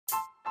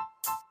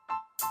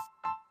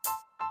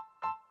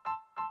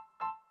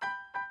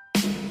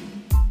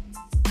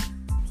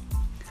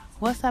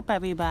What's up,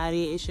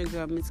 everybody? It's your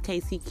girl, Miss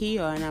Casey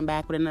Keogh, and I'm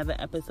back with another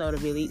episode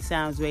of Elite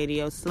Sounds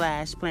Radio /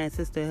 Plant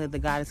Sisterhood, The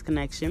Goddess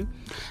Connection.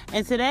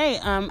 And today,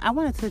 I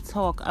wanted to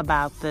talk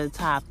about the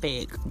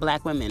topic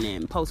Black women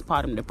and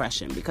postpartum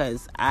depression,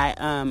 because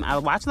I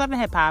watch Love and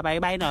Hip Hop.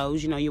 Everybody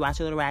knows, you watch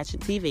a little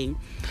ratchet TV.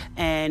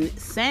 And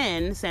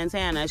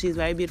Santana, she's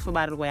very beautiful,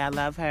 by the way. I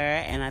love her,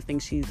 and I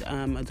think she's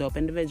a dope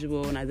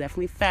individual, and I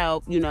definitely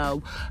felt,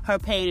 her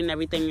pain and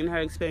everything and her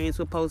experience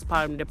with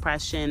postpartum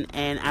depression.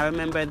 And I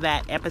remember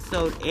that episode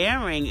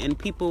airing, and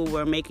people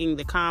were making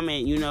the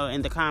comment,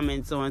 in the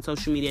comments on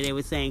social media, they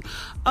were saying,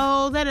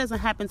 oh, that doesn't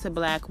happen to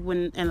Black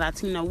and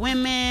Latino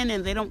women,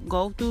 and they don't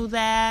go through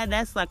that.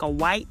 That's like a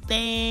white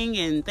thing,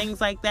 and things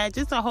like that.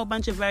 Just a whole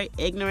bunch of very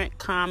ignorant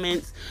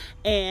comments.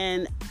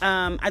 And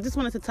I just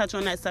wanted to touch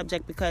on that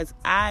subject because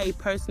I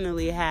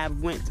personally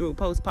have went through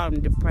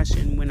postpartum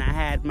depression when I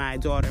had my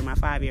daughter, my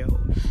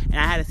 5-year-old, and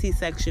I had a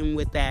C-section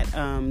with that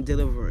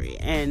delivery.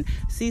 And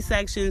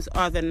C-sections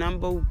are the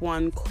number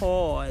one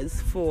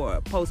cause for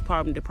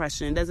postpartum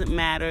depression. It doesn't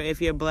matter if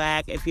you're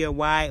Black, if you're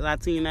white,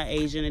 Latina,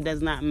 Asian. It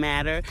does not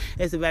matter.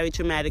 It's a very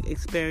traumatic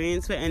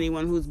experience for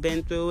anyone who's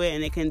been through it,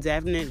 and it can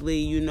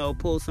definitely,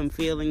 pull some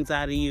feelings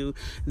out of you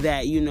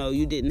that,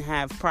 you didn't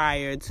have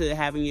prior to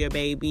having your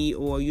baby,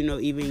 or,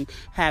 even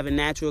having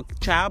natural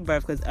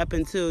childbirth. Because up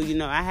until,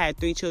 I had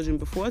 3 children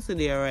before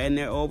Sadira, and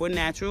they all were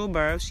natural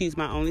births. She's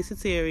my only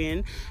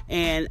cesarean,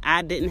 and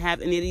I didn't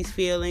have any of these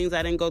feelings.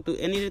 I didn't go through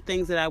any of the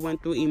things that I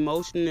went through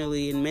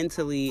emotionally and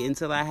mentally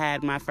until I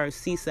had my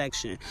first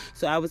C-section.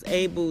 So I was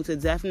able to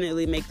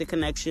definitely make the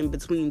connection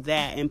between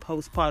that and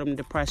postpartum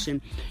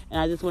depression.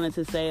 And I just wanted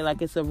to say,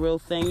 it's a real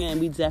thing,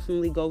 and we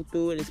definitely go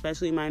through it,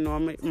 especially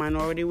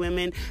minority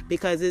women,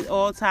 because it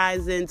all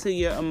ties into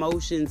your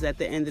emotions at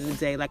the end of the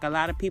day. A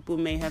lot of people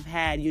may have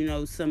had,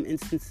 some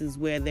instances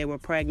where they were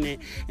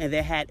pregnant and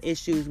they had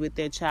issues with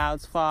their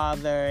child's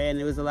father, and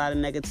there was a lot of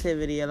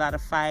negativity, a lot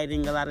of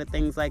fighting, a lot of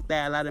things like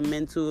that, a lot of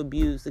mental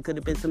abuse. It could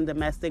have been some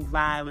domestic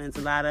violence,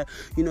 a lot of,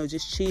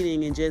 just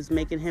cheating and just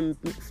making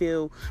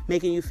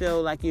you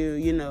feel like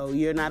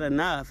you're not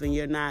enough, and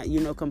you're not,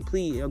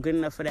 complete or good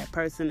enough for that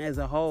person as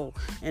a whole.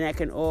 And that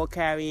can all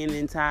carry in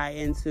and tie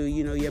into,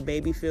 your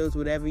baby feels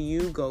whatever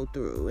you go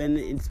through. And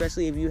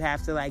especially if you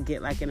have to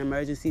get an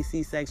emergency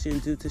C-section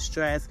due to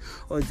stress,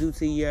 or due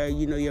to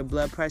your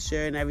blood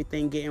pressure and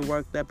everything getting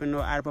worked up and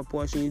out of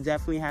proportion, you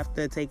definitely have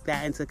to take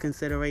that into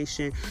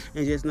consideration,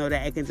 and just know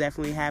that it can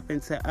definitely happen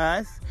to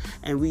us,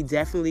 and we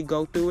definitely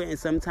go through it. And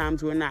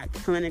sometimes we're not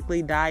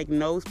clinically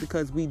diagnosed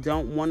because we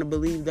don't want to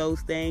believe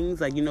those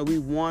things. We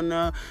want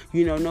to,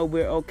 know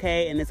we're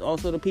okay. And it's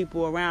also the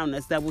people around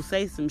us that will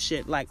say some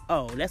shit like,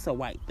 oh, that's a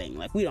white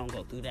thing. We don't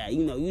go through that.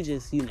 You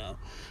just,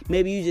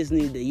 maybe you just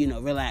need to,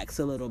 relax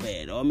a little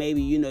bit. Or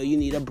maybe, you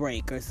need a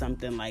break or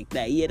something like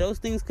that. Yeah, those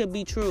things could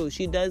be true.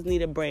 She does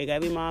need a break.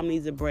 Every mom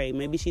needs a break.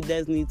 Maybe she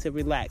does need to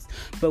relax.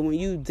 But when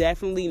you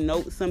definitely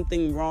note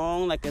something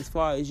wrong, as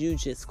far as you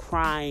just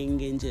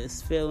crying and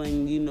just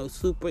feeling,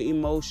 super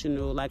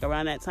emotional,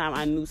 around that time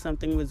I knew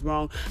something was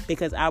wrong,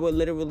 because I would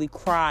literally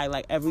cry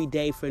every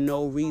day for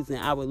no reason.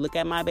 I would look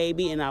at my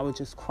baby and I would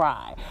just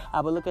cry.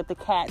 I would look at the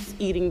cats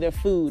eating their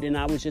food and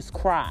I would just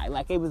cry.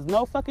 It was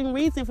no fucking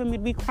reason for me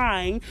to be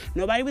crying.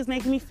 Nobody was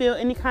making me feel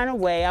any kind of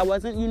way. I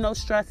wasn't,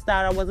 stressed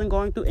out. I wasn't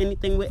going through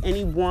anything with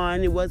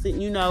anyone. It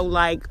wasn't,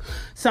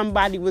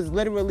 somebody was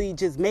literally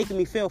just making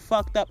me feel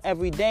fucked up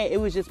every day. It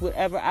was just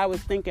whatever I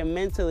was thinking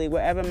mentally,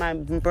 wherever my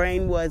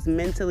brain was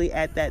mentally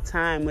at that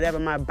time, whatever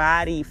my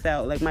body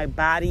felt. My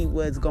body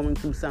was going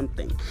through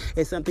something.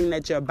 It's something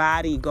that your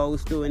body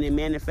goes through, and it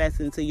manifests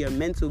into your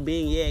mental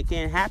being. Yeah, it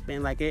can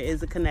happen. It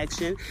is a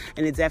connection,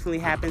 and it definitely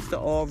happens to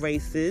all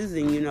races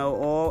and,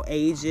 all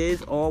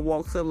ages, all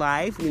walks of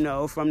life,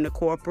 from the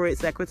corporate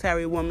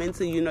secretary woman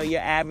to,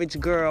 your average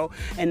girl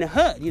in the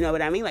hood. You know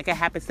what I mean? It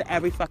happens to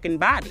every fucking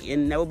body,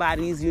 and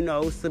nobody's,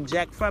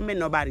 subject from it.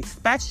 Nobody's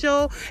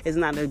special. It's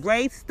not a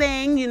race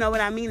thing. You know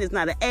what I mean? It's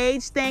not an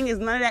age thing. It's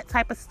none of that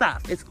type of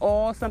stuff. It's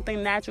all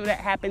something natural that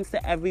happens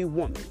to every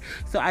woman.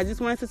 So I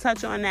just wanted to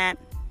touch on that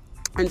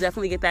and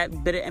definitely get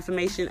that bit of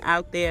information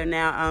out there.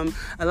 Now,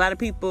 a lot of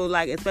people,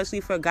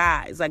 especially for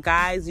guys,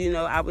 guys,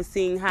 I was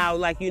seeing how,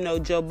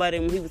 Joe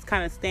Budden, he was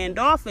kind of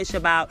standoffish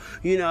about,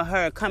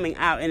 her coming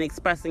out and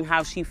expressing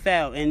how she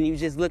felt, and you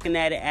just looking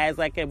at it as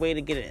a way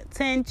to get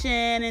attention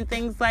and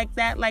things like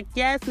that.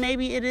 Yes,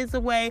 maybe it is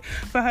a way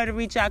for her to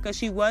reach out, because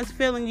she was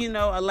feeling,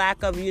 a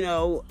lack of,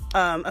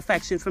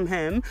 affection from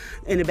him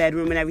in the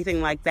bedroom and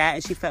everything like that,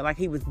 and she felt like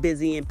he was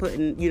busy and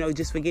putting,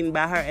 just forgetting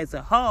about her as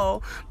a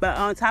whole. But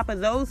on top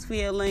of those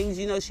feelings,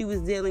 she was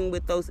dealing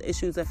with those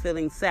issues of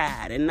feeling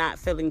sad and not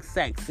feeling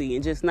sexy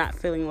and just not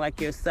feeling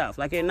like yourself.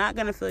 You're not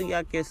going to feel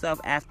like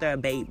yourself after a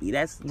baby.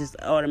 That's just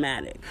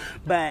automatic.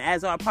 But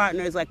as our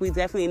partners, we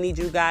definitely need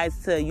you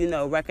guys to,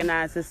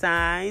 recognize the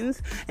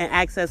signs and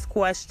ask us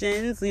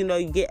questions. You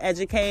get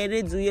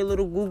educated, do your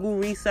little Google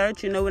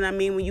research, you know what I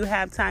mean, when you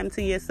have time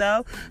to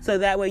yourself, so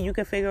that way you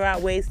can figure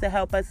out ways to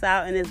help us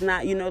out, and it's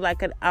not,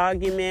 an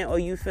argument, or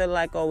you feel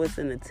like, oh, it's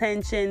an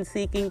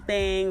attention-seeking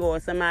thing, or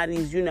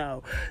somebody's,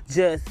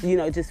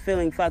 just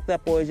feeling fucked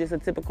up, or just a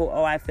typical,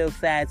 oh, I feel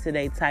sad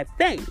today type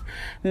thing.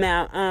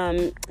 Now,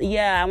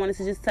 I wanted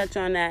to just touch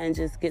on that and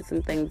just get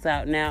some things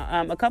out.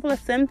 Now, a couple of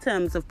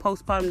symptoms of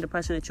postpartum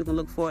depression that you can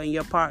look for in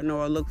your partner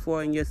or look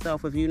for in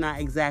yourself if you're not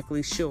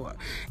exactly sure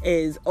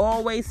is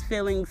always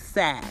feeling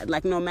sad,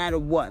 like no matter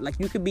what. Like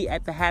you could be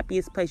at the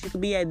happiest place, you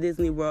could be at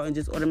Disney World and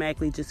just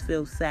automatically just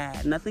feel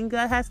sad. Nothing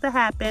good has to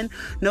happen.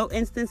 No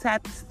instance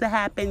has to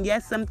happen.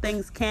 Yes, some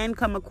things can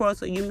come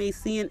across, or you may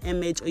see an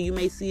image, or you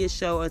may see a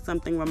show or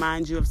something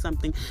reminds you of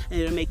something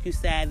and it'll make you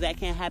sad. That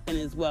can happen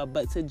as well.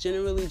 But to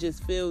generally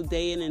just feel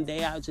day in and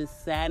day out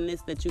just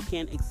sadness that you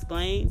can't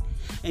explain,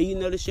 and you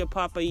notice your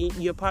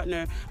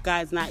partner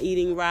guy's not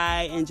eating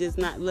right and just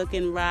not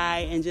looking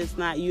right and just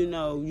not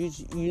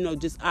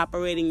just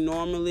operating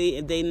normally,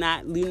 if they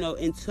not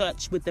in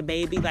touch with the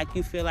baby like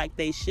you feel like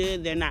they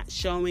should, they're not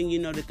showing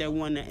that they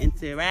want to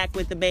interact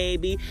with the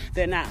baby,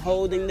 they're not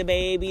holding the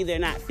baby, they're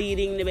not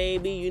feeding the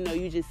baby,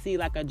 you just see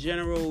like a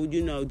general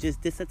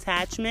just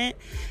disattachment,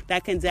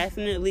 that can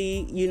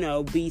definitely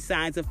be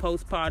signs of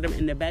postpartum.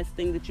 And the best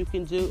thing that you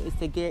can do is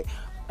to get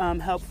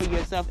help for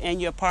yourself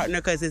and your partner,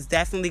 because it's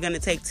definitely going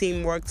to take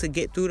teamwork to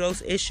get through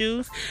those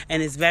issues.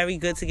 And it's very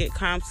good to get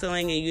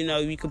counseling, and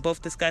you can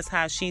both discuss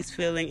how she's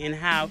feeling and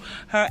how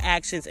her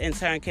actions in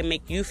turn can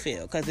make you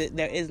feel, because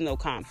there is no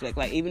conflict.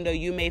 Like, even though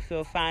you may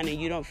feel fine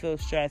and you don't feel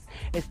stressed,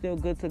 it's still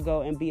good to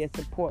go and be a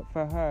support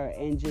for her.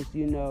 And just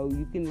you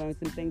can learn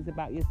some things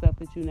about yourself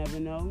that you never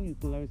know. You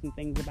can learn some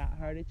things about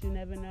her that you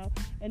never know.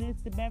 And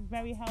it's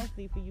very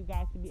healthy for you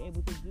guys to be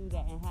able to do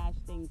that and hash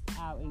things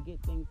out and get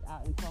things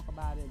out and talk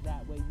about it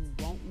that way.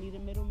 You won't need a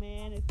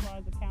middleman as far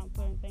as a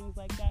counselor and things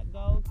like that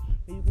goes,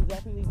 but you can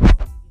definitely go and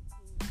get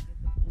tools and get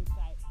some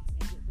insight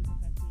and get some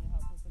professional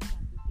help. So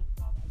sometimes we can't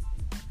solve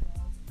everything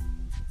ourselves, and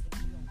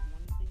we don't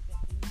want to think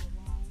that things are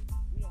wrong.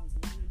 We don't want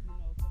to, feel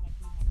like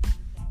we have to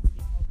reach out and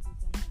get help from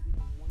someone. We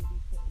don't want to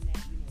be put in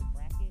that,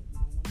 bracket. We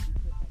don't want to be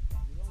put like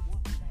that. We don't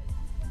want anybody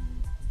to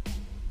be like,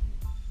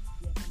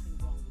 yeah,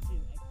 something's wrong with you,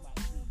 X, Y,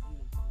 Z, but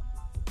everyone needs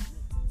help.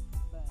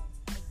 Everyone needs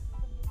help.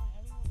 And if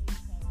you're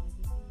reaching out and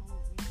talking and seeing, other options, maybe something that you could be doing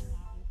differently to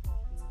help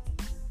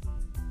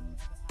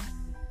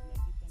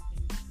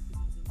your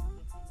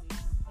situation.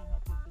 Not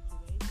saying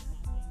that anything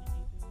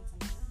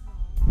is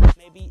wrong.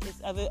 Maybe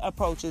it's other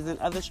approaches and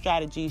other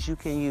strategies you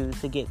can use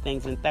to get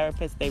things. And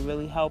therapists, they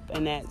really help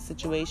in that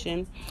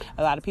situation.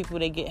 A lot of people,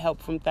 they get help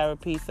from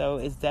therapy, so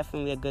it's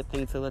definitely a good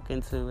thing to look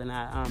into. And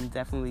I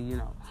definitely,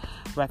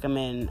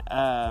 recommend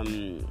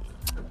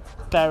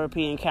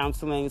therapy and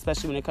counseling,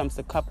 especially when it comes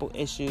to couple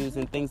issues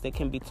and things that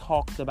can be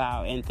talked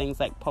about, and things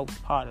like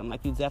postpartum.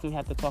 Like, you definitely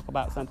have to talk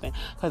about something,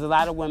 because a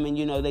lot of women,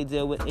 they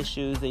deal with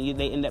issues and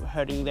they end up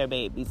hurting their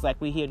babies. Like,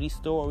 we hear these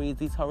stories,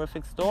 these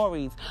horrific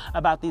stories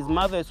about these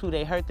mothers who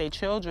they hurt their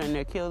children,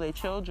 they kill their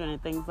children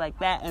and things like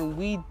that. And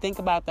we think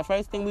about the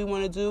first thing we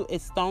want to do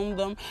is stone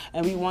them,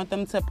 and we want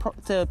them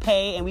to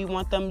pay, and we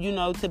want them,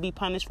 to be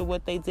punished for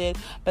what they did.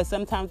 But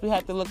sometimes we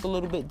have to look a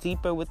little bit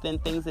deeper within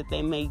things that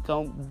they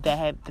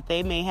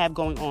may have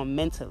going on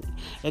mentally.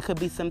 It could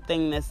be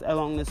something that's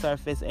along the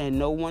surface and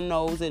no one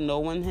knows it, no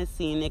one has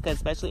seen it, because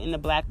especially in the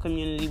Black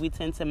community, we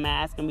tend to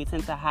mask and we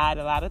tend to hide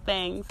a lot of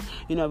things.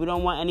 We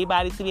don't want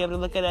anybody to be able to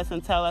look at us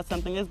and tell us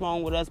something is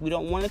wrong with us. We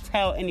don't want to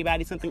tell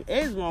anybody something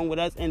is wrong with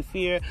us in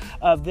fear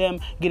of them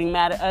getting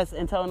mad at us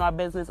and telling our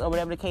business or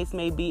whatever the case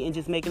may be, and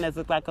just making us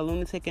look like a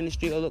lunatic in the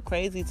street or look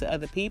crazy to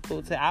other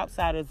people, to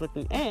outsiders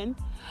looking in.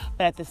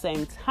 But at the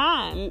same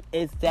time,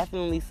 it's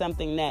definitely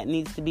something that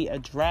needs to be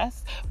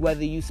addressed.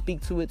 Whether you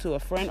speak to it to a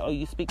friend or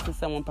you speak to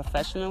someone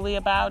professionally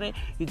about it,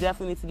 you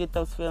definitely need to get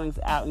those feelings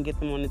out and get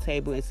them on the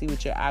table and see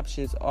what your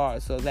options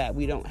are, so that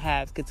we don't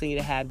continue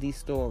to have these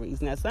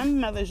stories. Now, some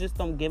mothers just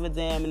don't give a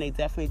damn, and they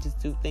definitely just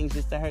do things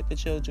just to hurt the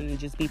children and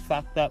just be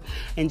fucked up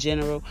in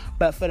general.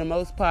 But for the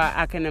most part,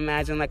 I can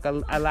imagine like a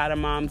lot of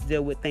moms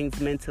deal with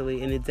things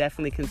mentally, and it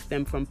definitely can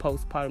stem from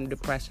postpartum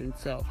depression.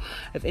 So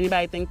if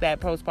anybody think that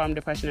postpartum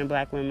depression in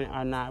Black women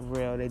are not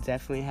real, they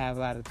definitely have a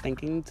lot of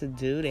thinking to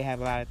do. They have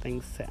a lot of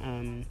things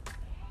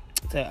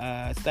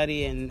to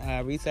study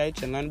and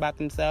research and learn about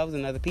themselves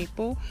and other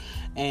people,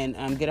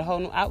 and get a whole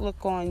new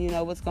outlook on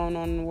what's going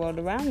on in the world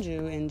around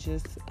you. And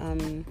just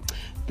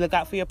look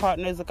out for your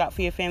partners, look out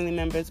for your family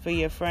members, for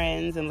your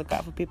friends, and look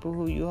out for people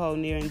who you hold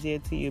near and dear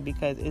to you,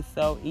 because it's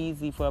so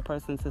easy for a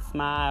person to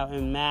smile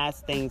and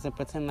mask things and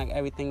pretend like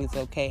everything is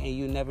okay, and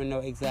you never know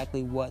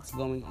exactly what's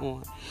going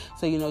on.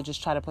 So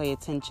just try to pay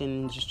attention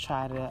and just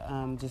try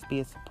to just be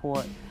a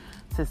support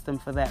system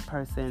for that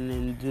person,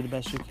 and do the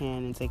best you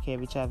can and take care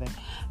of each other.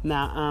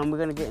 Now, we're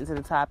going to get into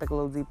the topic a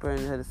little deeper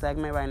into the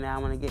segment. Right now,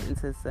 I want to get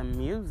into some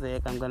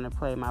music. I'm going to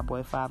play my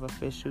boy Five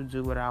Official,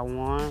 Do What I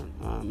Want.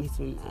 He's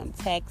from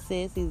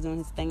Texas. He's doing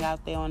his thing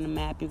out there on the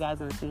map. You guys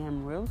are going to see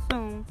him real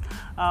soon.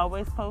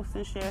 always post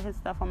and share his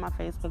stuff on my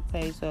Facebook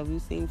page. So if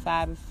you've seen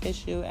Five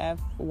Official,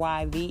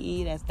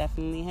 FYVE, that's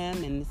definitely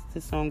him. And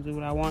this song, Do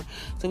What I Want.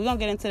 So we're going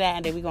to get into that,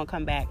 and then we're going to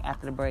come back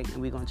after the break,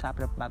 and we're going to chop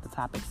it up about the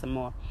topic some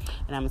more.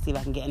 And I'm going to see if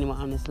I can get anyone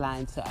on this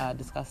line to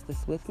discuss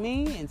this with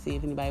me and see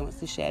if anybody wants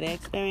to share their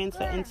experience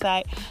or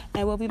insight.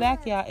 And we'll be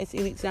back, y'all. It's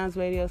Elite Sounds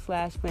Radio /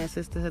 Plan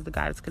Sisterhood, the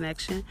Goddess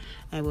Connection.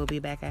 And we'll be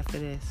back after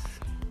this.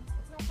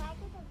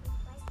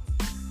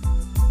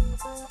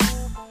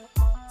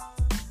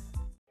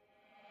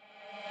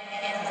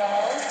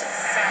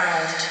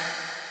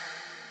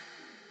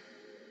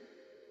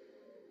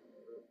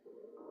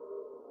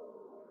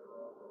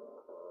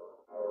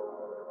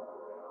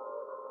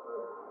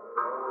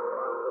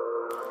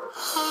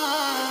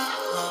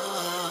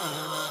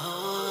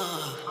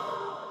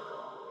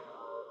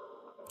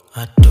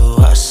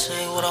 I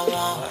say what I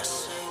want.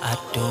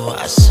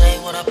 I say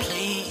what I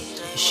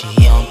please. She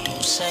don't do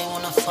say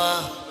when I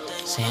fuck.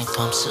 Saying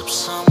come sip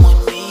some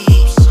with me.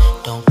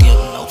 Don't give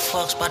no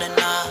fucks by the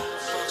night,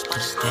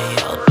 cause they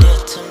all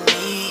dead to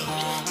me.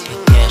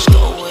 Get cash,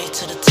 go way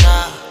to the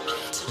top.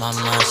 My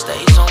mind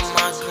stays on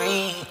my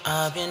green.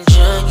 I've been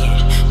jugging,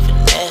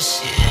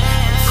 finessing,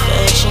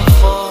 affection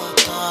for a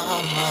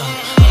drama.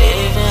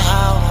 Living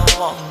how I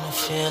wanna,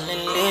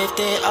 feeling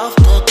lifted off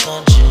the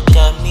country.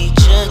 Got me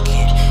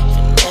jugging,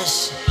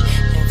 finessing,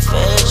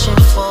 affection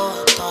for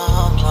a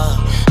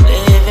drama.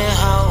 Living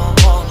how I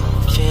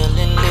wanna,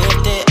 feeling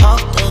lifted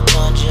off the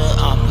country.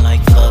 I'm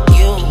like, fuck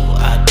you,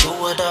 I do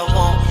what I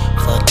want.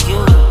 Fuck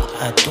you,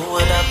 I do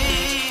what I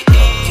please.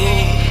 Fuck you,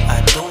 I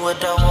do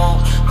what I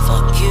want.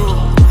 Fuck you,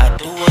 I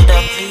do what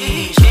I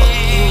please. Fuck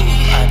you,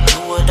 I do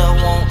what I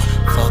want.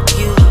 Fuck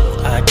you,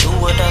 I do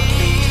what I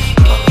please.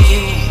 Fuck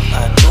you,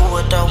 I do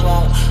what I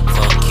want.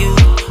 Fuck you,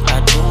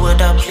 I do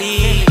what I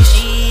please.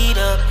 Cheat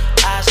up,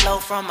 eyes low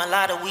from a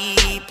lot of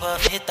weed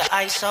puff. Hit the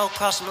ISO,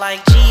 cross them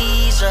like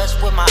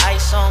Jesus. With my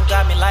ice on,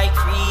 got me like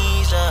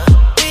freezer.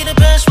 We the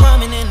best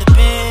ramen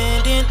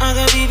independent. I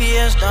got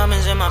BBS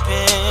diamonds in my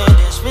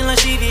pendants. Feel like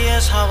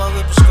CVS, how I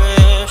whip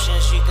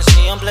prescriptions. You can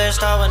see I'm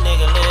blessed how a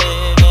nigga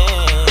living.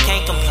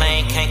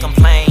 Can't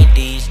complain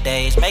these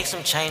days. Make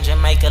some change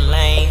and make a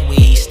lane.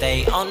 We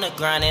stay on the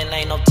grind and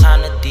ain't no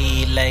time to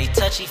delay.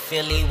 Touchy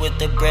Philly with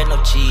the bread, no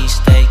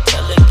cheesesteak.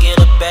 Tell her get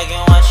a bag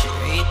and watch it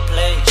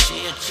replay.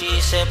 She a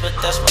cheesehead, but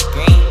that's my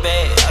green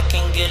bag. I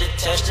can't get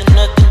attached to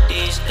nothing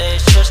these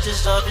days. Trust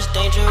is up, it's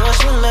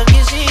dangerous when luck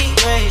is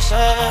erased.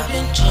 I've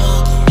been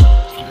juggling,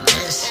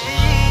 finessing,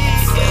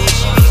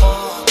 facing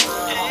for.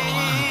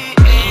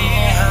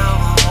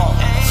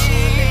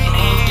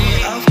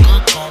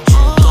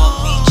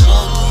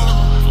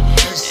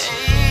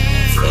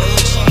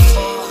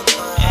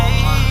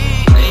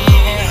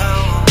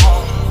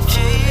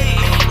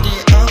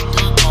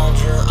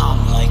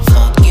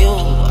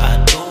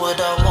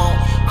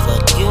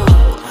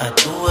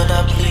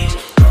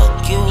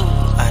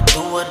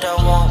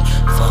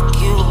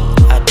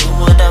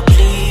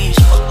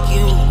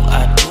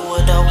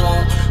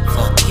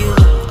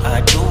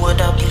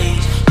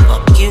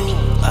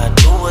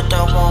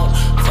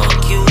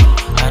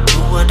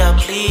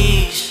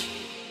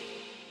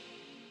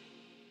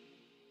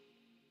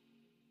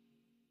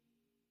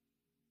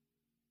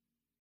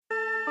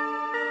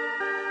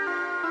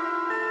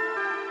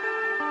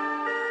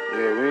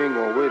 Yeah, we ain't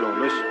gonna wait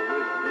on this one.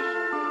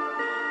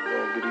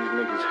 Gonna get these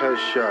niggas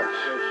headshots.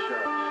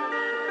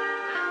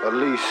 At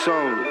least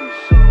only.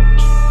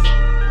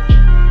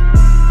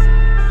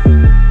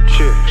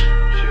 Chick.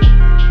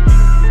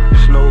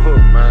 Snow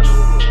Hook, man.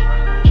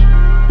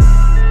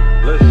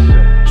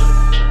 Listen.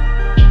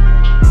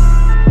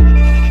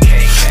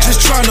 Just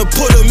tryna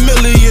put $1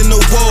 million in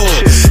the wall.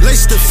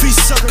 Lace the feet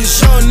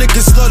suckers, y'all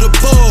niggas love the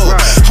ball.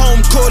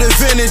 Home court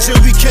advantage and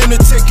we came to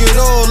take it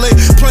all. They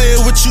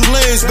playing with you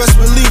lanes, best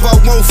believe I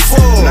won't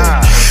fall.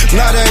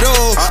 Not at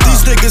all,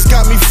 these niggas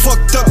got me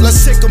fucked up. Let's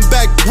take them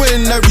back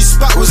when every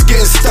spot was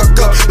getting stuck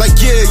up. Like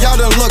yeah,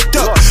 y'all done looked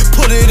up,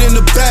 put it in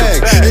the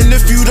bag. And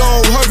if you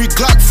don't hurry,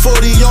 Glock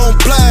 40 on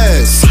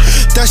blast.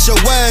 That's your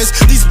ass,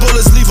 these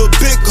bullets leave a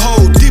big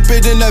hole. Deeper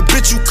than that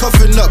bitch you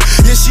cuffing up.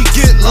 Yeah, she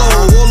get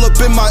low, all up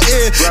in my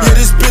ear. Yeah,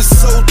 this bitch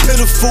so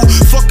pitiful.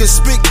 Fucking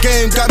spit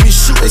game got me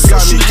shooting, so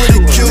she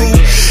ridiculed.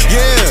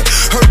 Yeah,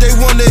 heard they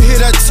wanna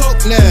hear that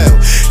talk now.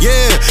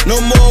 Yeah, no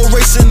more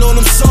racing on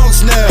them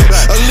songs now.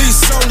 At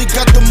least only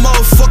got the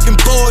motherfucking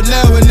board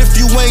now. And if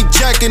you ain't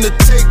jacking the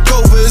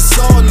takeover, it's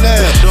on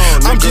now.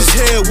 I'm just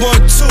here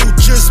 1, 2,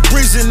 just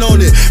breezing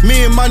on it.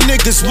 Me and my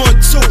niggas 1,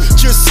 2,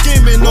 just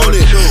skimming on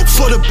it.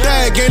 For the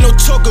bag, ain't no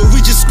talker,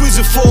 we just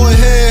squeezing for a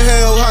head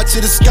hell high to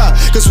the sky,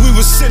 cause we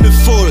was sending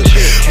for it.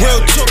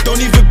 Real talk,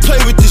 don't even play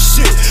with this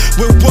shit.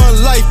 With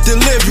one life to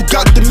live, you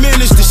got to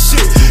manage the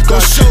shit. Gon'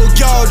 show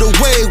y'all the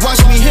way,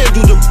 watch me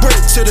handle the break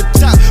to the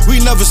top.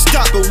 We never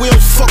stop, but we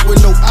don't fuck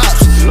with no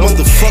ops,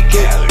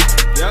 motherfucker.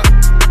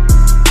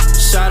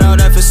 Shout out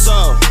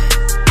FSO.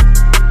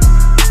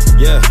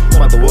 Yeah,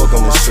 I'm about to walk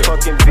on this shit.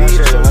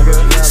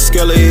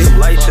 Skilly,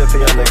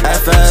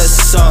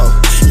 FSO.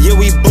 Yeah,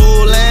 we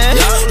bullin'.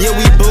 Yeah,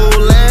 we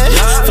bullin'.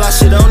 Fly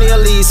shit only, at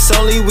least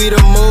only we the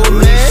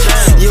movement.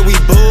 Yeah, we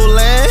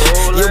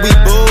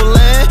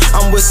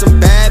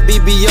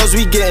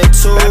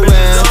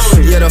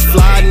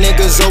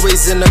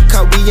in the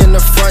cup, we in the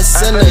front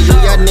center.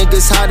 Y'all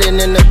niggas hiding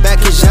in the back,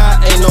 cause y'all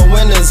ain't no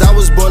winners. I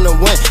was born to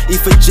win, E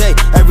for J,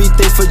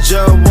 everything for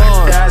John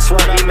One. That's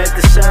what I meant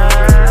to say.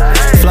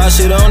 Fly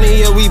shit on it,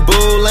 yeah, we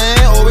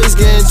bullin', always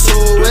getting to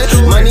it.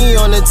 Money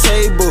on the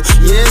table,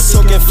 yeah, it's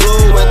talking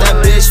fluid.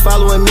 That bitch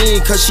following me,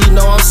 cause she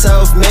know I'm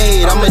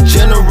self-made. I'm a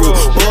general,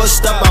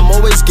 bossed up, I'm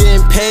always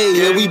getting paid.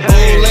 Yeah, we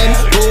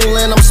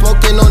bullin', I'm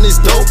smoking on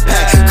this dope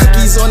pack.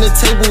 Cookies on the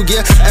table,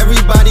 yeah,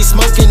 everybody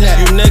smoking that.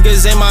 You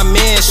niggas ain't my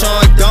man,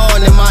 Sean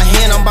Dawn in my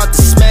hand. I'm about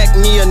to smack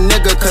me a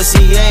nigga, cause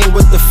he ain't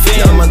with the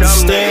fam.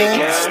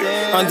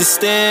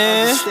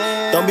 Understand?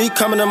 Don't be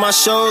coming to my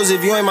shows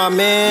if you ain't my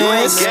man.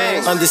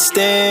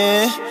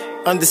 Understand?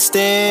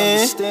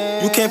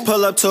 You can't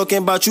pull up talking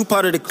about you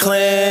part of the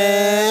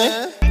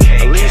clan.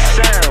 Elite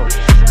Sound.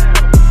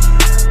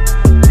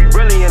 We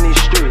really in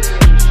these streets.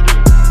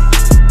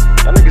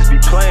 Y'all niggas be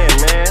playing,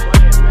 man.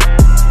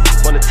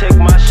 Wanna take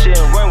my shit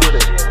and run with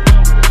it.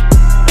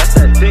 That's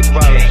that dick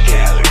violence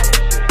shit.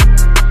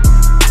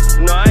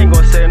 No, I ain't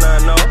gonna say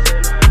nothing, no.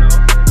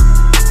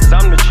 Cause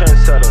I'm the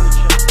trendsetter.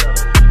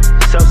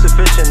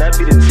 Self-sufficient, that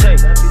be the take.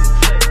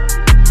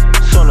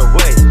 It's on the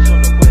way.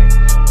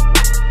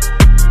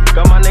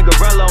 Got my nigga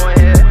Rello in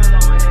here.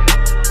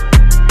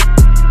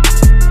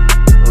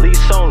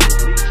 Lease only.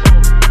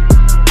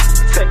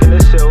 Taking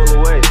this shit all the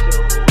way.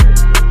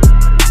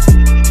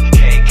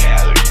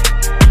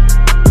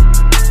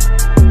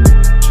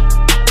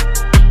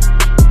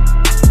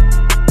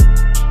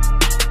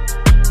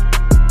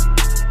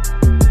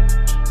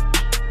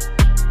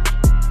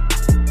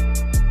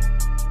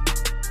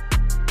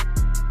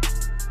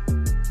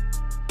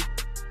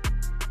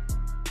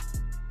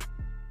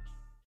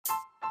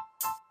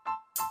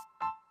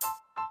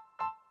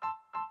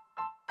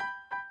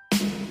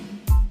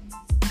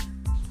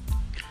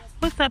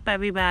 What's up,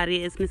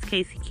 everybody? It's Miss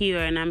Casey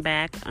Kier, and I'm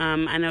back.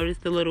 I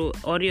noticed a little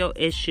audio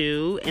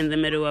issue in the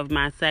middle of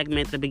my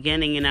segment at the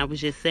beginning, and I was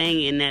just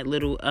saying in that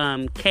little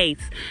case,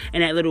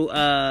 in that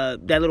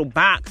little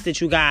box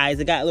that you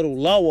guys, it got a little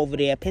low over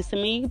there,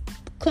 pissing me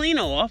clean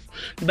off,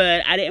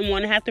 but I didn't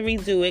want to have to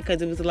redo it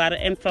because it was a lot of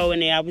info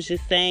in there. I was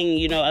just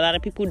saying, a lot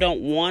of people don't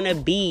want to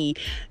be,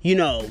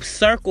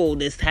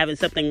 circled as having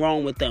something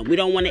wrong with them. We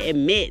don't want to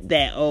admit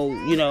that,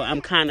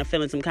 I'm kind of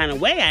feeling some kind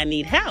of way. I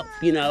need help,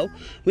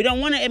 We don't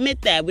want to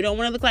admit that. We don't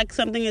want to look like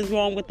something is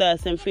wrong with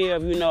us in fear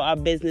of, our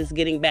business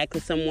getting back to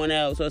someone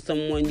else or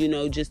someone,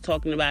 just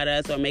talking about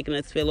us or making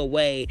us feel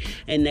away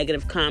and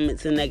negative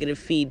comments and negative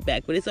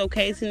feedback. But it's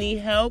okay to need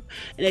help.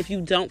 And if you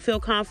don't feel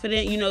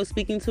confident,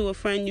 speaking to a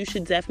friend, you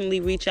should definitely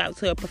reach out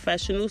to a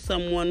professional,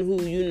 someone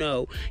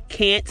who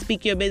can't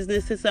speak your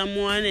business to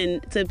someone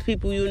and to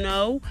people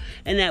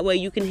and that way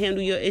you can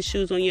handle your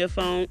issues on your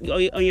phone or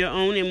on your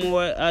own and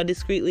more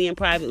discreetly and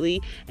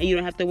privately, and you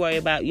don't have to worry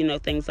about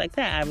things like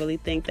that. I really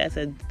think that's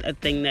a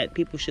thing that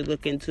people should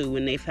look into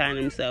when they find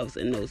themselves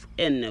in those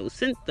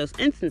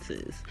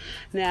instances.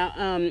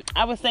 Now,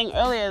 I was saying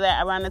earlier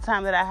that around the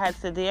time that I had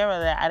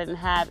Sadira that I didn't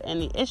have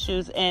any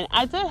issues, and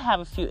I did have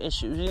a few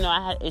issues.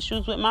 I had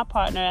issues with my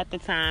partner at the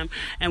time,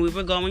 and we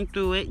were going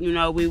through it.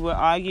 We were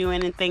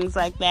arguing and things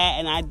like that,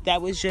 and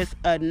that was just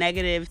a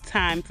negative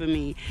time for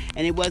me,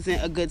 and it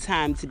wasn't a good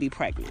time to be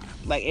pregnant.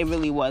 Like, it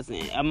really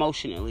wasn't.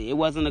 Emotionally, it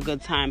wasn't a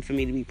good time for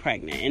me to be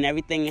pregnant, and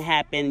everything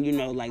happened,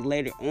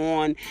 later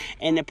on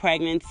in the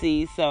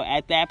pregnancy. So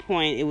at that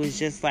point, it was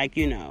just like,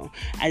 I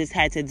just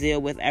had to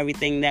deal with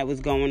everything that was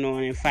going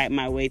on and fight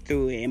my way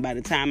through it. And by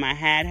the time I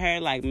had her,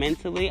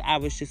 mentally, I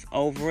was just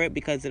over it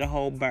because of the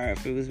whole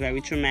birth. It was very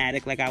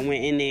traumatic. I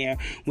went in there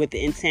with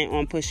the intent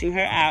on pushing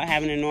her out,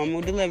 having a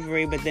normal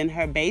delivery, but then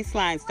her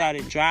baseline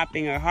started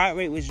dropping, her heart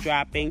rate was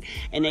dropping,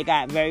 and they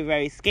got very,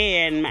 very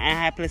scared. And I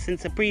had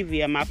placenta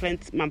previa.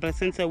 My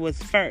placenta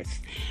was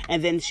first,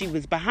 and then she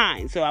was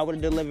behind. So I would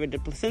have delivered the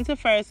placenta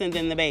first and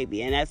then the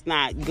baby, and that's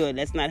not good.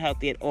 That's not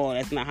healthy at all.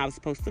 That's not how it's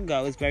supposed to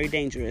go. It's very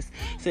dangerous.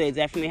 So they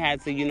definitely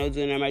had to,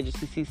 do an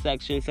emergency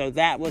C-section. So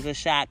that was a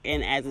shock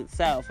in as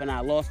itself, and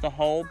I lost a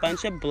whole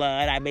bunch of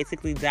blood. I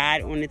basically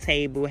died on the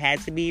table, had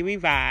to be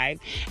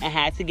revived, and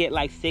had to get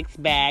 6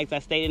 bags. I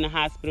stayed in the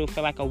hospital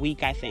for a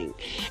week, I think.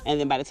 And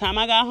then by the time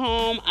I got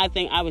home, I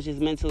think I was just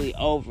mentally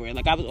over it.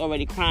 I was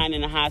already crying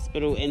in the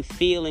hospital and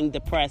feeling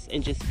depressed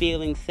and just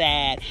feeling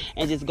sad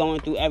and just going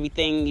through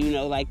everything,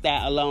 like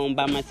that alone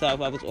by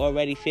myself. I was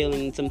already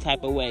feeling some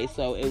type of way.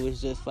 So it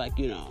was just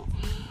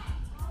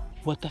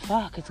what the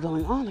fuck is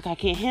going on? I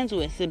can't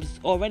handle it. It's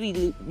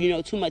already,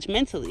 too much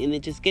mentally. And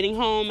then just getting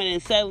home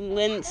and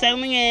then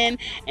settling in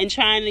and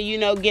trying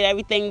to, get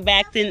everything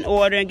back in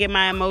order and get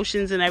my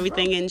emotions and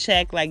everything in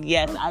check.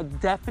 Yes, I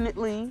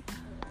definitely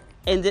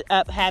ended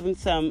up having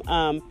some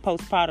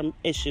postpartum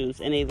issues.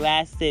 And they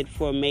lasted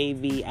for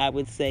maybe, I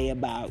would say,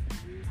 about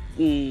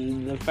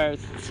the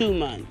first 2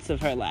 months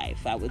of her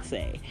life, I would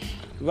say.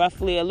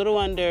 Roughly a little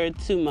under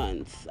 2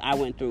 months, I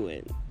went through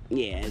it.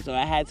 Yeah, so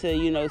I had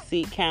to,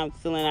 seek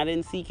counseling. I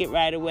didn't seek it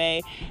right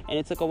away, and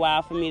it took a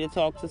while for me to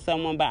talk to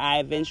someone, but I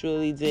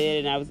eventually did,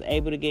 and I was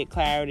able to get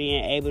clarity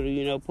and able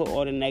to, put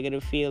all the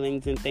negative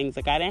feelings and things.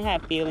 I didn't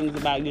have feelings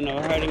about,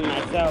 hurting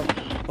myself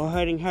or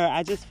hurting her.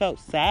 I just felt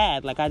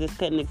sad. Like, I just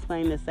couldn't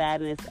explain the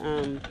sadness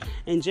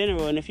in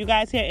general. And if you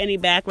guys hear any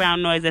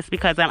background noise, that's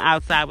because I'm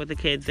outside with the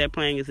kids. They're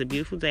playing. It's a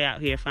beautiful day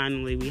out here,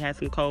 finally. We had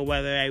some cold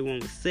weather. Everyone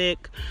was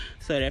sick.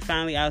 So they're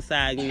finally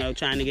outside,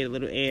 trying to get a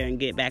little air and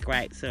get back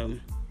right. So,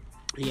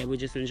 yeah, we're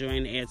just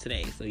enjoying the air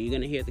today. So you're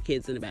going to hear the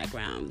kids in the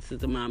background. This is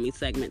the mommy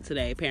segment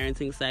today,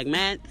 parenting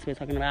segment. So we're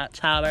talking about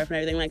childbirth and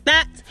everything like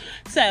that.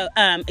 So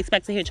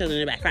expect to hear children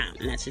in the background,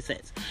 and that's just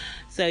it.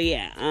 So,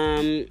 yeah,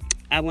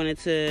 I wanted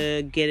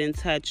to get in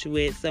touch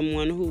with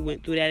someone who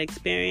went through that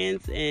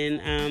experience,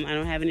 and I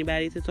don't have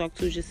anybody to talk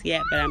to just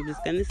yet, but I'm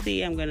just going to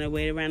see. I'm going to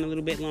wait around a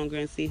little bit longer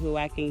and see who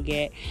I can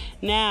get.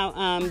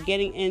 Now,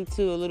 getting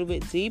into a little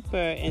bit deeper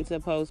into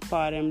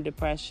postpartum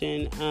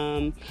depression,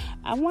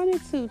 I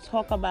wanted to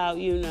talk about,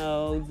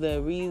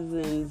 the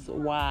reasons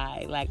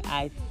why,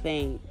 I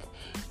think,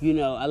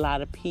 a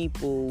lot of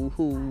people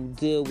who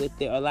deal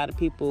with it, or a lot of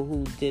people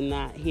who did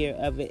not hear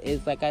of it,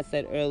 is, like I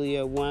said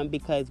earlier, one,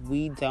 because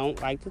we don't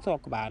like to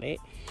talk about it,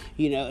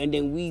 and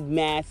then we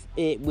mask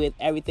it with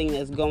everything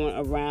that's going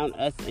around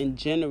us in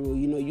general.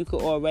 You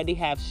could already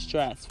have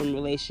stress from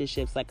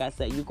relationships, like I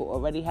said. You could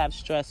already have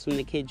stress from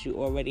the kids you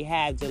already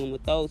have, dealing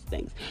with those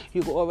things.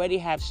 You could already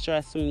have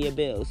stress from your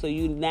bills. So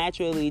you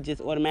naturally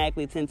just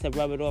automatically tend to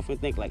rub it off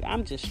and think,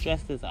 I'm just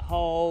stressed as a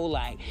whole.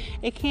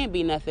 It can't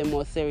be nothing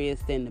more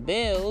serious than the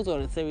bills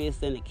or serious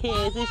than the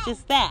kids. It's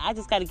just that. I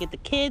just got to get the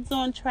kids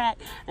on track,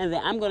 and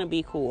then I'm going to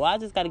be cool. I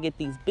just got to get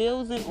these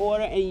bills in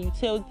order, and you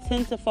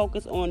tend to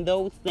focus on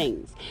those things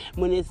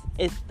when it's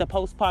the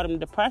postpartum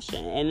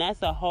depression, and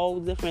that's a whole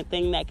different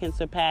thing that can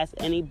surpass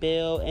any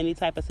bill, any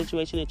type of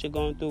situation that you're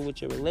going through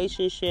with your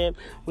relationship,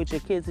 with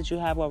your kids that you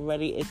have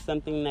already. It's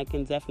something that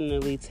can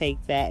definitely take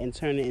that and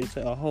turn it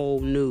into a whole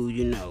new,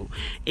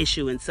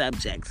 issue and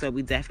subject. So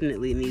we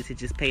definitely need to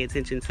just pay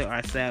attention to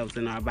ourselves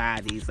and our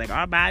bodies.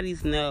 Our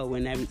bodies know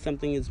when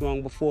something is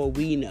wrong before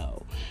we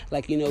know.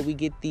 We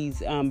get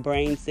these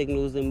brain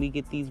signals, and we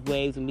get these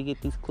waves, and we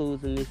get these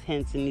clues and these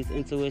hints and these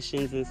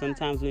intuitions, and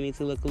sometimes we need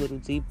to look a little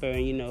deeper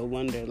and,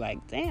 wonder,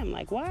 damn,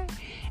 why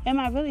am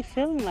I really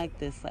feeling like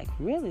this?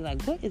 Really,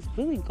 what is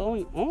really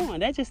going on?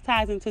 That just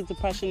ties into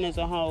depression as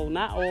a whole,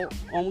 not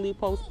only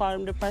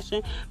postpartum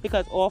depression,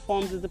 because all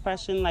forms of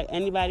depression,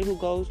 anybody who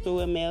goes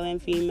through it, male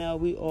and female,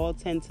 we all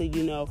tend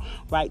to,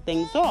 write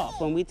things off,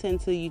 and we tend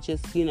to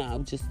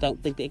just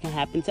don't think it can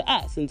happen to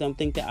us, and don't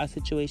think that our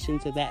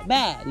situations are that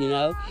bad.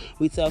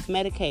 We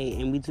self-medicate,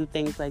 and we do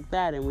things like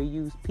that, and we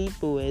use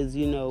people as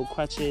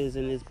crutches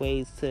and as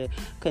ways to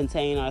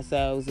contain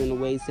ourselves,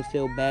 and ways to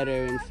feel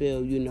better and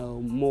feel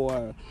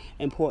more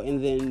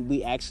important than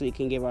we actually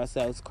can give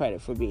ourselves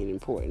credit for being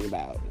important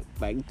about.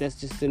 That's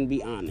just to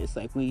be honest.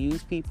 We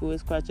use people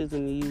as crutches,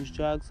 and we use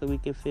drugs so we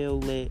can feel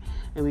lit,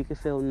 and we can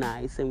feel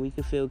nice, and we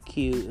can feel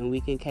cute, and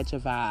we can catch a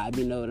vibe,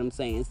 you know what I'm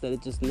saying, instead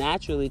of just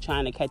naturally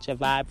trying to catch a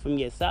vibe from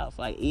yourself.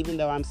 Even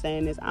though I'm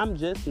saying this, I'm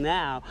just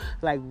now,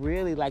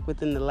 really,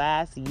 within the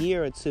last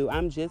year or two,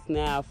 I'm just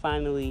now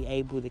finally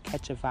able to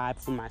catch a vibe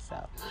for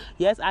myself.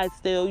 Yes, I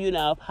still,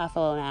 puff a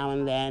little now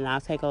and then,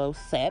 I'll take a little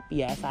sip,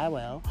 yes, I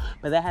will,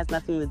 but that has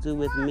nothing to do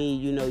with me,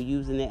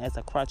 using it as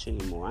a crutch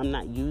anymore. I'm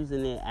not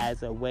using it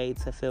as a way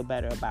to feel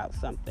better about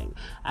something.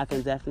 I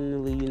can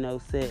definitely,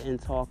 sit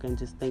and talk and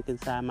just think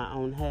inside my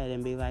own head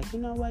and be like, you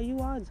know what, you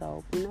are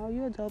dope,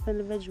 you're a dope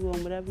individual,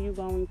 and whatever you're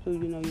going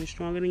through, you're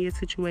stronger than your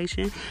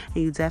situation,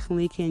 and you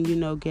definitely can,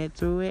 get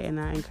through it. And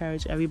I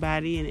encourage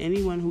everybody and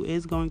anyone who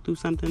is going through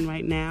something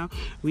right now,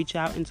 reach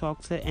out and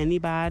talk to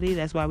anybody.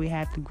 That's why we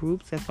have the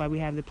groups. That's why we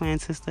have the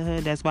Planned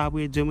Sisterhood. That's why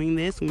we're doing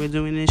this, and we're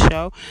doing this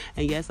show.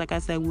 And yes, like I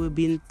said, we've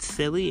been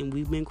silly, and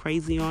we've been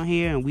crazy on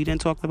here, and we done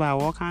talked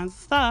about all kinds of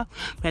stuff.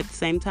 But at the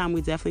same time,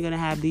 we're definitely going to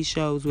have these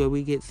shows where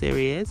we get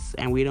serious,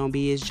 and we don't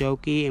be as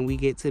jokey, and we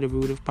get to the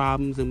root of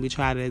problems, and we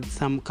try to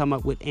come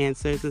up with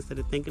answers instead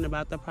of thinking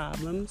about the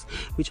problems.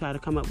 We try to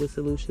come up with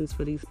solutions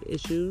for these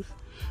issues.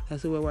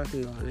 That's what we're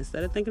working on.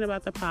 Instead of thinking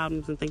about the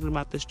problems and thinking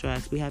about the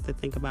stress, we have to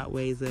think about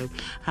ways of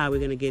how we're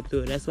going to get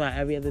through it. That's why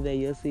every other day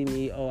you'll see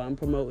me, I'm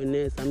promoting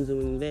this, I'm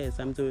doing this,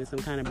 I'm doing some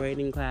kind of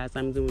braiding class,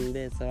 I'm doing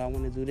this, so I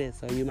want to do this.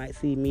 So you might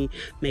see me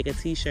make a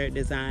t-shirt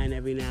design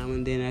every now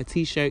and then, a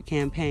t-shirt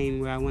campaign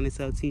where I want to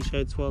sell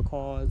t-shirts for a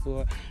cause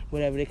or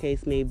whatever the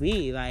case may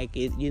be.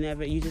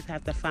 You just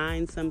have to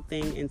find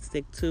something and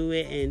stick to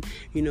it, and,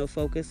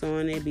 focus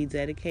on it, be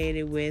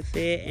dedicated with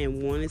it,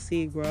 and want to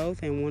see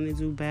growth and want to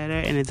do better,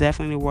 and it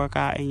definitely work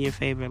out in your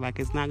favor.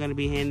 It's not going to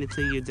be handed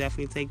to you. It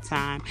definitely takes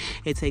time.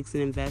 It takes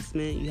an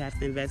investment. You have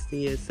to invest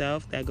in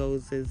yourself. That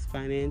goes as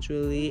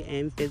financially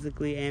and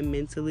physically and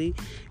mentally.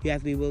 You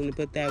have to be willing to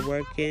put that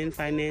work in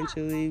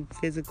financially,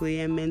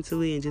 physically, and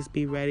mentally, and just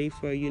be ready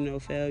for,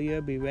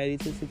 failure. Be ready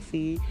to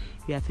succeed.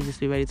 You have to just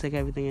be ready to take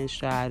everything in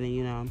stride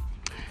and,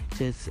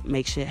 just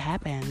make shit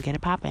happen. Get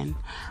it popping.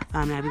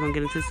 Now we're going to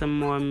get into some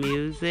more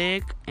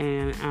music,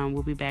 and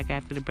we'll be back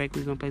after the break.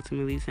 We're going to play some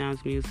Elite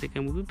Sounds music,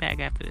 and we'll be back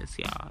after this,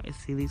 y'all.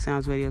 It's Elite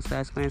Sounds Radio /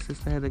 Planned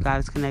Sisterhood, the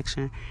Goddess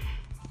Connection.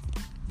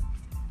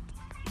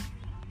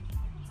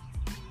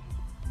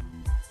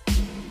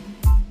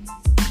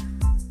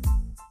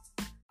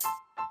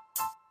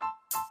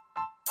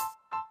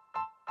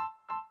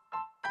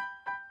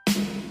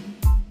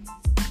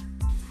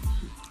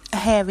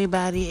 Hey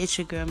everybody, it's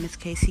your girl Miss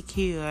Casey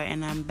Cure,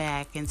 and I'm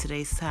back, and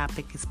today's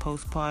topic is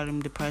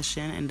postpartum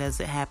depression, and does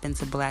it happen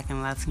to Black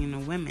and Latino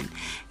women?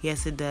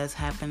 Yes, it does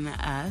happen to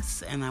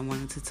us, and I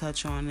wanted to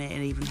touch on it.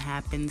 It even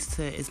happens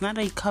to, it's not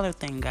a color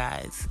thing,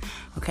 guys,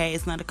 okay?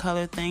 It's not a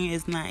color thing,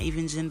 it's not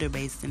even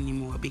gender-based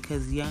anymore,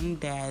 because young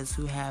dads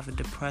who have a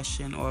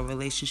depression or a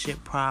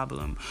relationship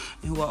problem,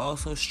 and who are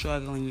also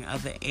struggling in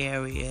other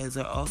areas,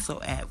 are also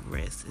at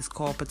risk. It's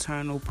called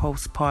paternal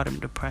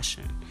postpartum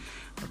depression.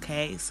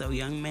 Okay, so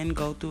young men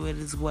go through it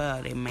as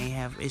well. They may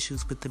have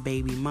issues with the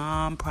baby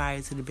mom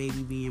prior to the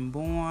baby being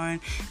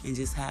born, and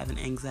just having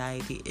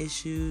anxiety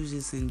issues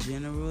just in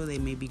general. They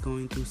may be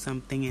going through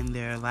something in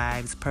their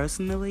lives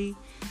personally,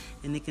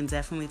 and it can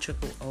definitely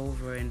trickle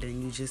over. And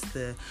then you just,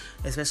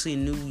 especially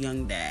new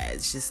young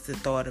dads, just the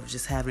thought of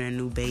just having a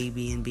new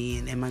baby and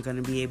being, am I going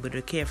to be able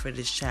to care for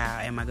this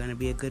child? Am I going to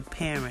be a good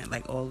parent?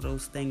 Like, all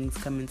those things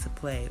come into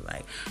play.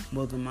 Like,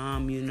 will the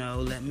mom,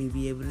 let me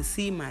be able to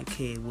see my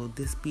kid? Will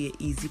this be an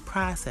easy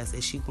process?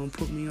 Is she going to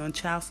put me on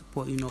child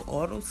support?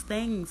 All those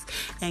things,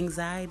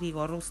 anxiety,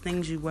 all those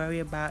things you worry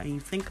about and you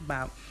think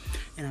about.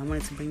 And I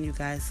wanted to bring you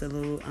guys a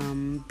little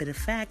bit of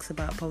facts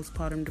about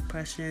postpartum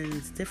depression.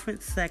 It's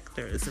different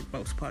sectors of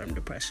postpartum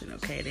depression,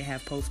 okay? They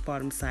have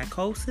postpartum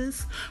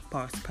psychosis,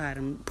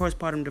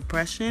 postpartum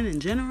depression in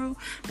general,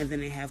 and then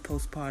they have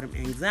postpartum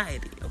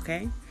anxiety,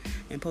 okay?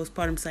 And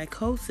postpartum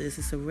psychosis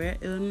is a rare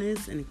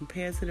illness, and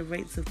compared to the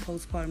rates of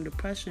postpartum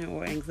depression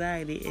or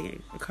anxiety,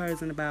 it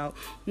occurs in about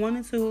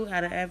 1 to 2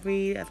 out of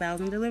every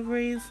 1,000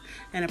 deliveries,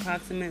 and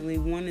approximately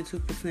 1 to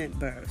 2%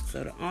 births.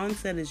 So the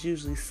onset is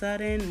usually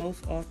sudden,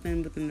 most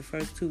often within the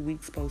first 2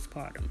 weeks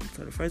postpartum.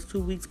 So the first 2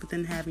 weeks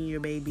within having your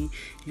baby,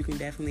 you can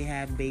definitely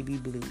have baby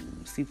blues.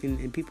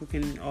 And people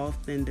can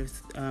often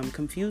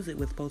confuse it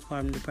with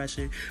postpartum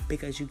depression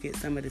because you get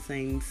some of the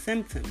same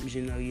symptoms.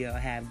 You'll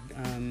have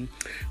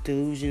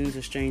delusions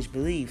or strange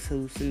beliefs,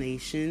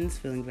 hallucinations,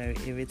 feeling very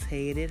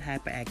irritated,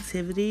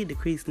 hyperactivity,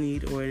 decreased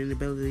need or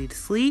inability to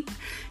sleep.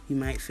 You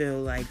might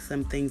feel like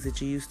some things that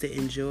you used to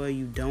enjoy,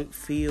 you don't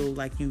feel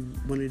like you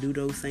want to do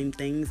those same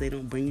things. They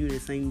don't bring you the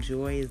same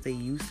joy as they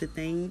used to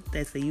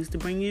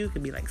bring you. It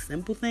could be like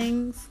simple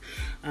things.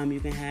 You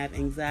can have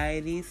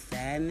anxiety,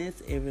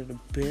 sadness,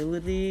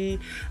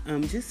 irritability,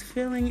 just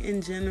feeling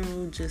in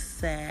general just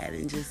sad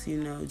and just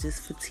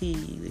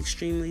fatigued,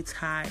 extremely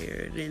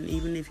tired. And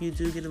even if you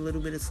do get a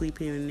little bit of sleep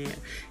here and there,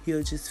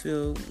 you'll just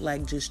feel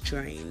like just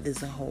drained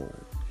as a whole.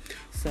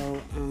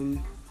 So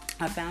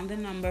I found a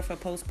number for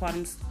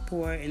postpartum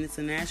support, and it's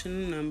a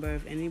national number.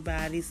 If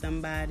anybody,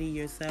 somebody,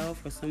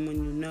 yourself, or someone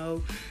you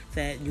know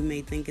that you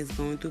may think is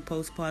going through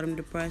postpartum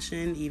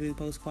depression, even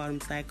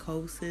postpartum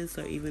psychosis,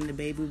 or even the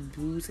baby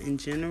blues in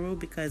general,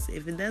 because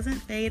if it doesn't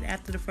fade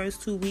after the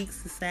first 2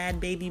 weeks, the sad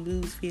baby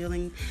blues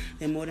feeling,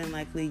 then more than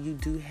likely you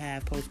do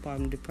have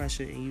postpartum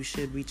depression, and you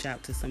should reach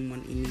out to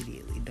someone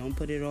immediately. Don't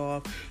put it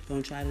off.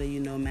 Don't try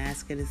to,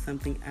 mask it as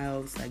something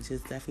else. Like,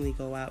 just definitely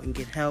go out and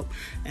get help.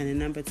 And the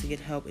number to get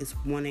help is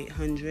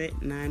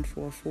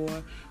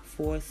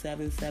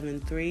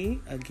 1-800-944-4773.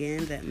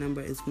 Again, that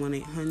number is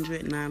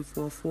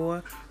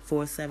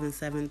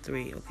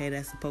 1-800-944-4773. Okay,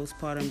 that's the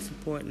postpartum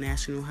support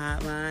national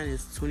hotline.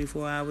 It's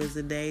 24 hours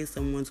a day.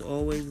 Someone's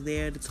always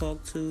there to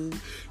talk to.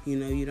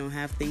 You don't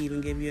have to even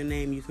give your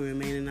name. You can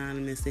remain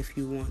anonymous if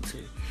you want to.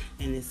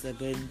 And it's a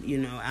good,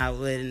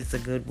 outlet, and it's a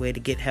good way to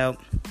get help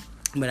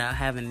without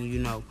having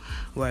to,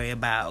 worry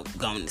about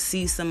going to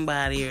see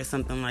somebody or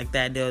something like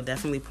that. They'll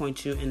definitely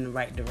point you in the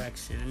right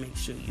direction and make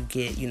sure you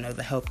get,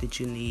 the help that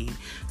you need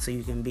so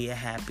you can be a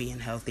happy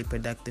and healthy,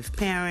 productive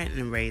parent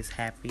and raise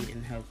happy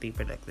and healthy,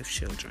 productive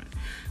children.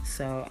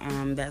 So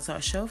that's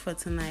our show for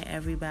tonight,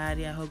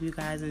 everybody. I hope you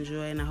guys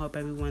enjoy, and I hope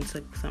everyone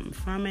took something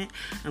from it.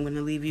 I'm going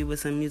to leave you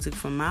with some music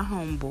from my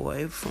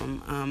homeboy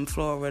from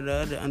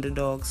Florida, the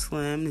Underdog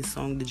Slim. His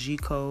song, The G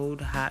Code,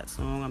 hot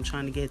song. I'm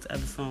trying to get his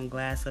other song,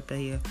 Glass, up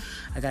here.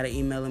 I got to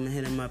email him and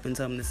hit him up and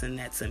tell him to send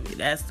that to me.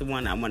 That's the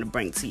one I want to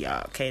bring to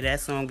y'all, okay? That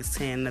song is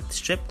tearing up the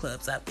strip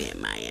clubs out there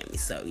in Miami,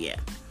 so yeah.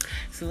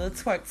 It's a little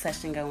twerk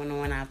session going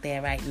on out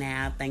there right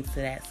now thanks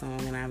to that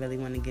song, and I really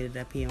want to get it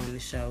up here on the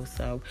show.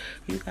 So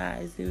you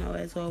guys,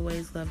 as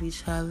always, love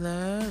each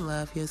other,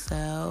 love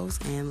yourselves,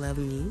 and love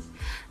me.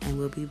 And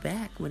we'll be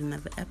back with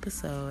another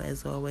episode.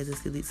 As always,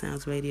 it's Elite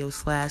Sounds Radio /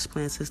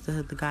 Plant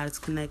Sisterhood, The Goddess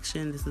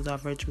Connection. This is our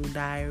virtual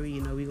diary.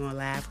 We're going to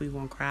laugh, we're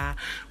going to cry,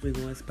 we're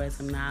going to spread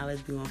some knowledge,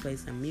 we're going to play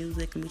some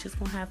music, and we're just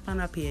going to have fun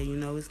up here.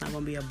 It's not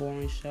going to be a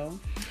boring show.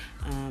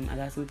 I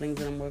got some things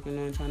that I'm working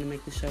on trying to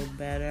make the show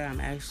better.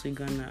 I'm actually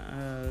going to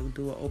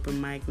do an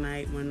open mic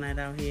night one night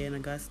out here in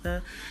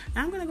Augusta. And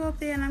I'm going to go up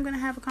there and I'm going to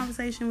have a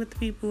conversation with the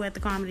people at the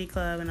comedy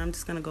club, and I'm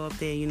just going to go up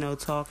there,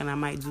 talk, and I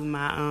might do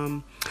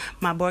my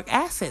my Boric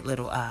Acid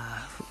little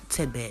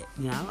tidbit,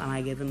 I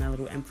might give them a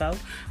little info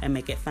and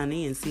make it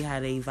funny and see how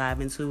they vibe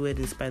into it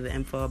and spread the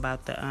info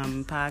about the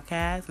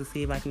podcast and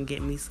see if I can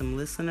get me some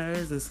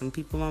listeners and some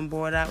people on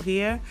board out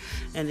here,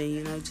 and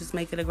then, just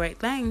make it a great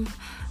thing.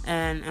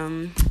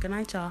 And good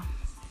night, y'all.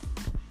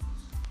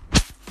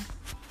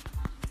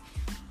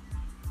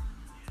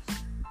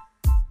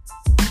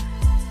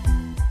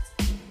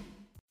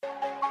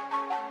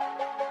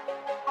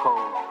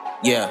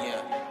 Yeah.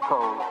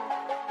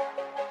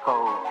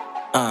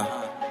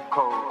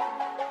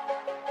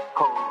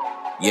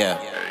 Yeah.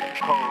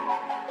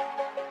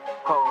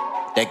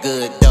 That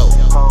good dope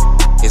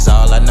is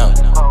all I know.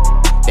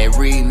 That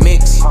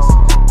remix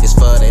is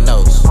for their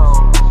nose.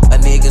 A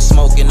nigga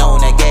smoking on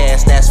that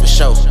gas, that's for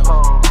sure.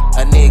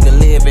 A nigga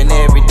living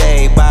every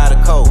day by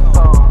the code.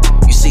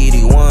 You see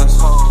these ones,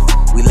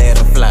 we let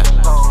them fly.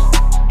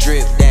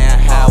 Drip down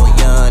how a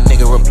young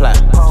nigga reply.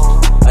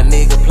 A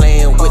nigga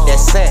playing with that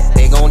sack,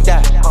 they gon'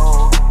 die.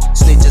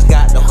 Snitches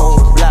got the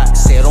whole block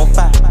set on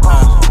fire.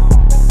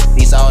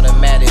 These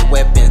automatic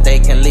weapons, they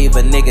can leave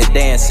a nigga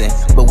dancing.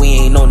 But we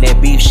ain't on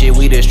that beef shit,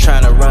 we just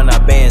tryna run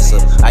our bands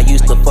up. I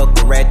used to fuck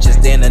with ratchets,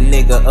 then a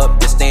nigga up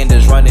the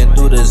standards. Running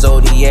through the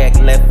zodiac,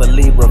 left a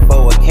Libra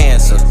for a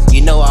Cancer.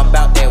 You know I'm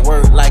about that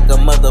work like a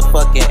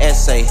motherfucking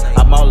essay.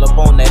 I'm all up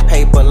on that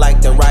paper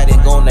like the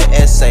writing on the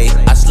essay.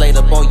 I slayed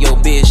up on your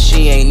bitch,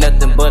 she ain't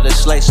nothing but a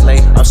slay.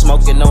 I'm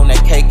smoking on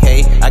that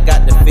KK, I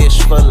got the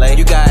fish fillet.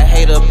 You got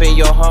hate up in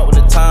your heart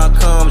when the time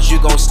comes, you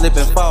gon' slip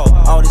and fall.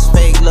 All this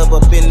fake love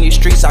up in these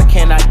streets, I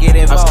cannot get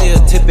involved. I'm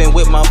still tipping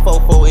with my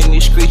fofo in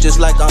these streets just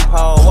like I'm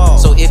Paul Wall.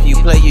 So if you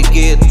play, you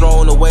get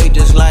thrown away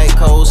just like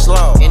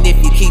coleslaw. And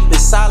if you keep it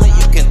solid,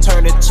 you can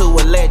turn it to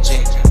a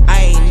legend.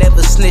 I ain't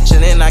never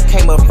snitching and I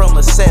came up from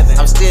a 7.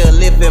 I'm still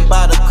living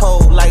by the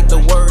code like the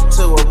word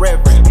to a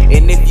reverend.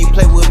 And if you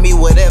play with me,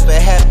 whatever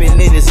happened,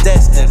 it is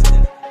destined.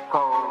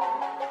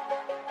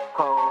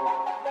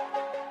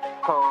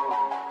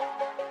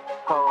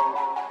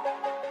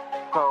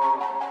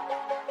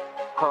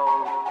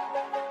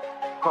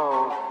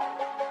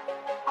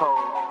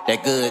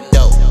 That good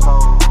dope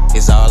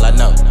is all I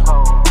know.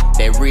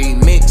 That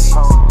remix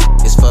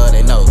is for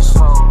their nose.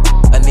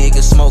 A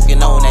nigga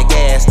smoking on that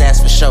gas, that's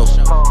for sure.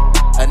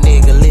 A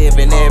nigga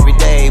living every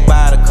day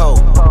by the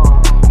code.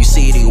 You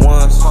see these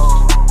ones,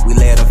 we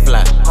let them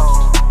fly.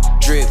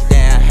 Drip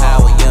down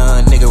how a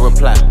young nigga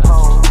reply.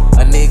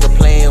 A nigga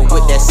playing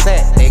with that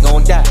sack, they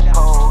gon' die.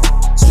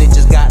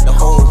 Snitches got the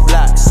whole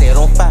block set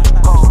on fire.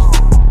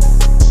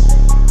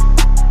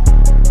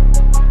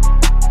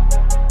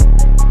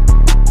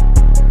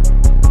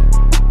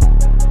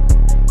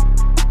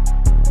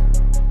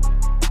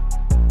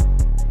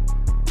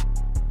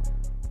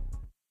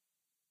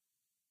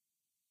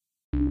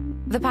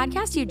 The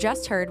podcast you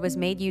just heard was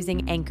made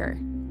using Anchor.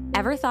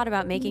 Ever thought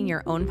about making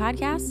your own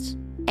podcast?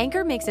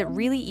 Anchor makes it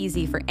really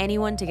easy for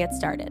anyone to get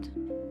started.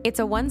 It's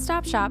a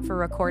one-stop shop for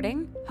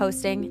recording,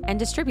 hosting, and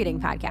distributing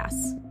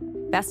podcasts.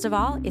 Best of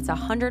all, it's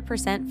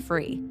 100%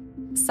 free.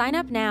 Sign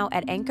up now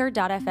at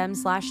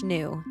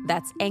anchor.fm/new.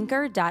 That's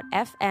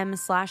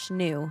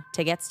anchor.fm/new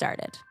to get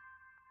started.